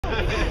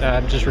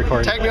I'm just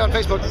recording. Tag me on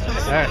Facebook.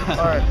 Alright.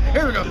 Alright,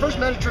 here we go. First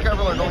magic trick I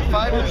ever learned. Only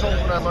 5 years old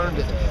when I learned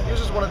it.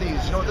 This is one of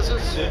these. You know what this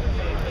is?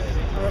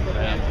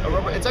 A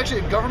rubber. It's actually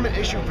a government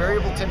issue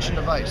variable tension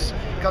device.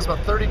 It costs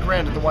about 30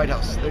 grand at the White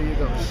House. There you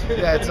go.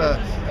 Yeah, it's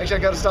actually I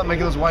got to stop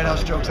making those White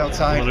House jokes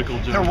outside. Political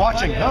jokes. They're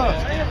watching. All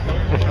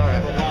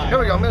right, here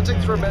we go. I'm gonna take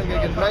this rubber band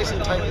and get it nice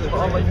and tight with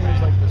all my fingers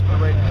like this.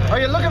 But right. Are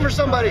you looking for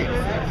somebody?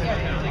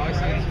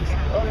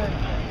 Okay.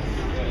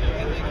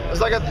 It's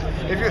like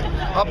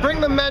I'll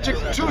bring the magic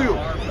to you.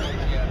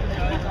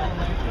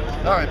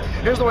 Alright,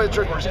 here's the way the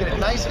trick works. Get it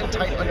nice and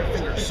tight on your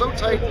fingers. So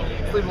tight,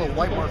 leave a little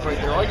white mark right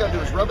there. All you gotta do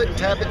is rub it,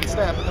 tap it, and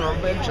snap it, and the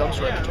rubber band jumps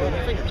right between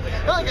your fingers.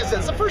 And like I said,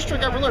 it's the first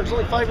trick I ever learned. It's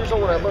only 5 years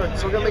old when I learned,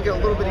 so we're gonna make it a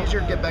little bit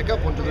easier to get back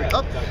up. 1, 2, 3,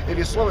 up. If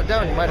you slow it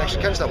down, you might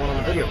actually catch that one on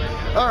the video.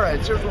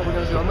 Alright, so here's what we're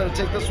gonna do. I'm gonna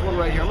take this one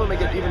right here. I'm gonna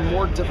make it even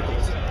more difficult.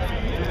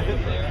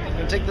 I'm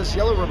gonna take this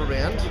yellow rubber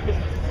band,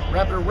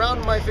 wrap it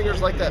around my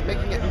fingers like that,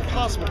 making it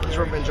impossible for this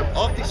rubber band to jump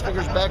off these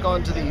fingers back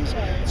onto these.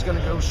 It's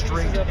gonna go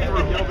straight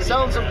through.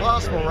 Sounds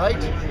impossible,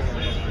 right?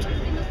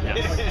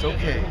 Yes. It's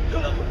okay.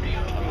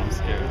 I'm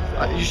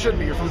scared. You should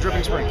be. You're from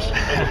Dripping Springs.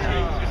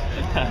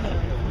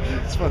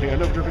 It's funny. I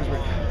know Dripping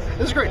Springs.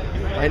 This is great.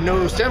 I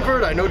know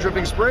Stanford. I know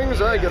Dripping Springs.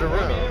 I get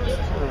around.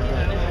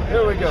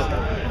 Here we go.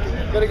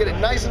 Gotta get it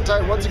nice and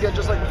tight once again,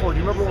 just like before. Do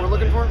you remember what we're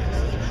looking for?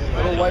 A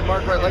little white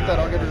mark right like that.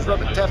 All I gotta do is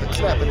rub it, tap it,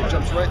 snap it. It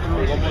jumps right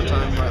through one more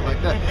time, right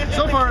like that.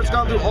 So far, it's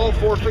gone through all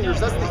 4 fingers.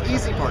 That's the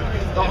easy part.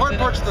 The hard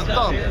part's the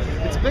thumb.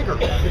 It's bigger.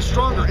 It's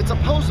stronger. It's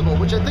opposable,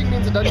 which I think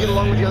means it doesn't get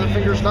along with the other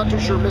fingers. Not too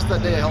sure. Missed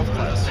that day of health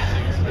class.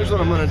 Here's what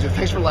I'm gonna do.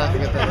 Thanks for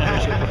laughing at that. I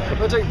appreciate it. I'm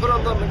gonna take, put it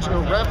on the thumb, and just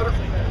gonna wrap it up.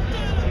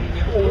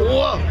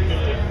 Whoa!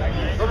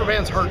 Rubber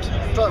bands hurt.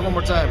 Try it one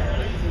more time.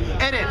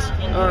 Edit.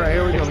 All right,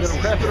 here we go. I'm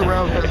gonna wrap it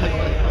around.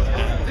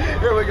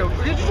 Here we go.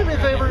 Could you do me a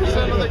favor?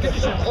 Could you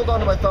just hold on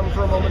to my thumb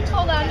for a moment?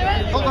 Hold on to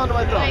it? Hold on to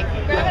my thumb.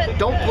 Like, grab it.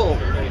 Don't pull.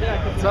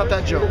 It's not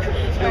that joke.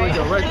 Here we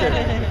go, right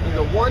there. We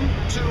go 1,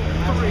 2,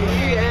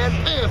 3,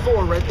 and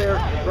 4 right there.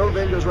 Rubber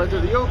band goes right there.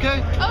 Are you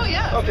okay? Oh,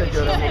 yeah. Okay,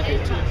 good. I'm okay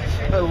too.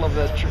 I love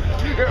that trick.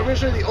 Here, I'm going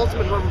to show you the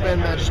ultimate rubber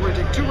band magic. So we're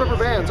going to take 2 rubber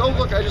bands. Oh,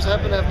 look, I just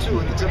happen to have 2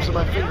 at the tips of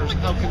my fingers.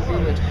 How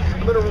convenient.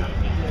 I'm going to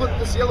put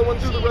this yellow one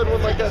through the red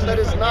one like that. That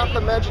is not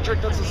the magic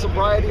trick. That's a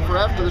sobriety for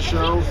after the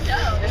show.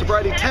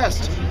 Sobriety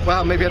test.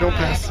 Wow, maybe I don't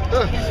pass.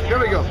 Here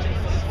we go.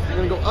 You're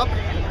going to go up,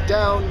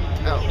 down,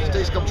 out. It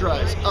takes a couple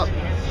tries. Up,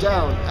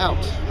 down,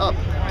 out, up,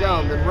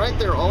 down. Then right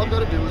there, all I've got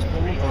to do is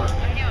pull them apart.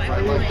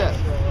 Right like that.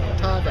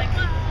 Ta-da.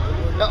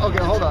 Now,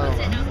 okay, hold on.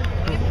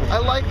 I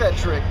like that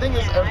trick. Thing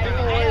is,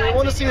 people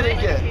want to see it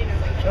again.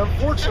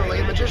 Unfortunately,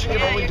 a magician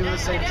can only do the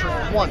same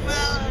trick once.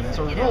 It's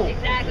a rule.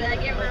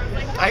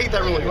 I hate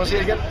that rule. You want to see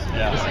it again?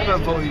 Yeah. I'm going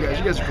to follow you guys.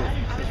 You guys are cool.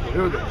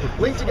 Here we go.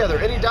 Link together.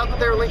 Any doubt that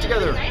they were linked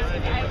together?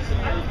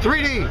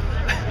 3D.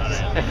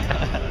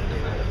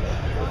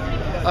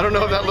 I don't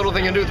know if that little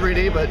thing can do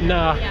 3D, but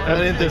Nah, I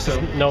didn't think so.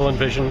 Nolan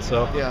Vision,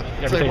 so Yeah.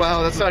 It's like,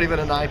 wow, that's not even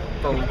an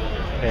iPhone.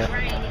 Yeah.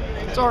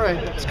 It's all right.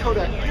 It's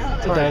Kodak.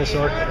 It's a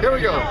dinosaur. Here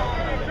we go.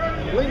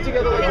 Link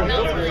together like a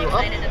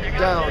up,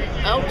 down,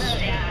 out,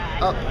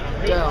 up,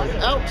 down,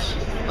 out,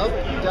 up,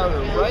 down,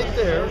 and right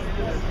there.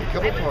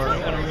 Come apart.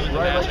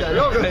 Right like that.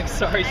 Oh, good.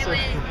 Sorry, sir.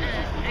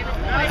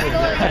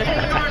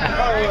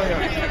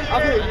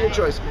 I'll give you a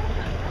choice.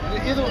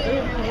 Either any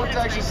of you want to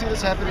actually see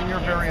this happen in your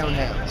very own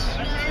hands.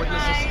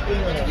 Witness this in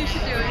your hands. You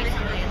should do it.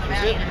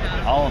 That's it?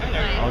 I'll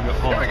go.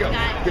 Hold There we go.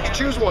 You get to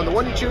choose one. The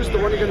one you choose is the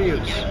one you're going to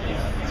use.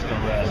 Let's go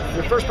red.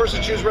 You're the first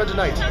person to choose red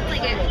tonight.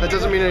 That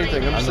doesn't mean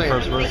anything. I'm just I'm the saying.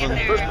 first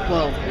person?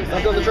 Well,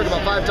 I've done the trick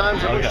about 5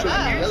 times. I'm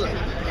Okay. yellow.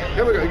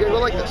 Here we go. You're going to go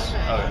like this.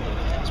 Okay.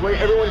 This way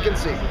everyone can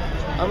see.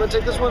 I'm going to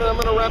take this one and I'm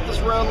going to wrap this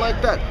around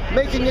like that,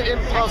 making it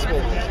impossible.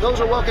 Those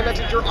are well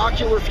connected. Your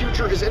ocular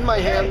future is in my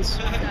hands.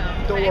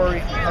 Don't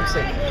worry, I'm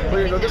safe.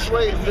 We're going to go this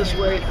way,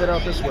 then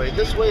out this way,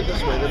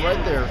 then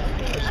right there.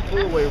 Just pull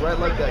away right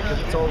like that because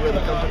it's already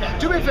comfortable.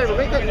 Do me a favor,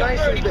 make that nice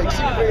and big.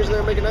 See your fingers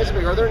there, make it nice and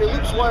big. Are there any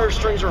loops, wires,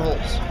 strings, or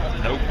holes?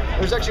 Nope.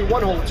 There's actually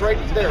one hole. It's right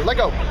there. Let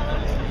go.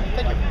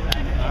 Thank you.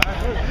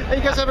 Hey,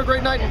 you guys have a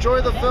great night.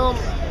 Enjoy the film.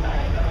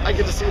 I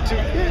get to see it too.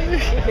 Yay.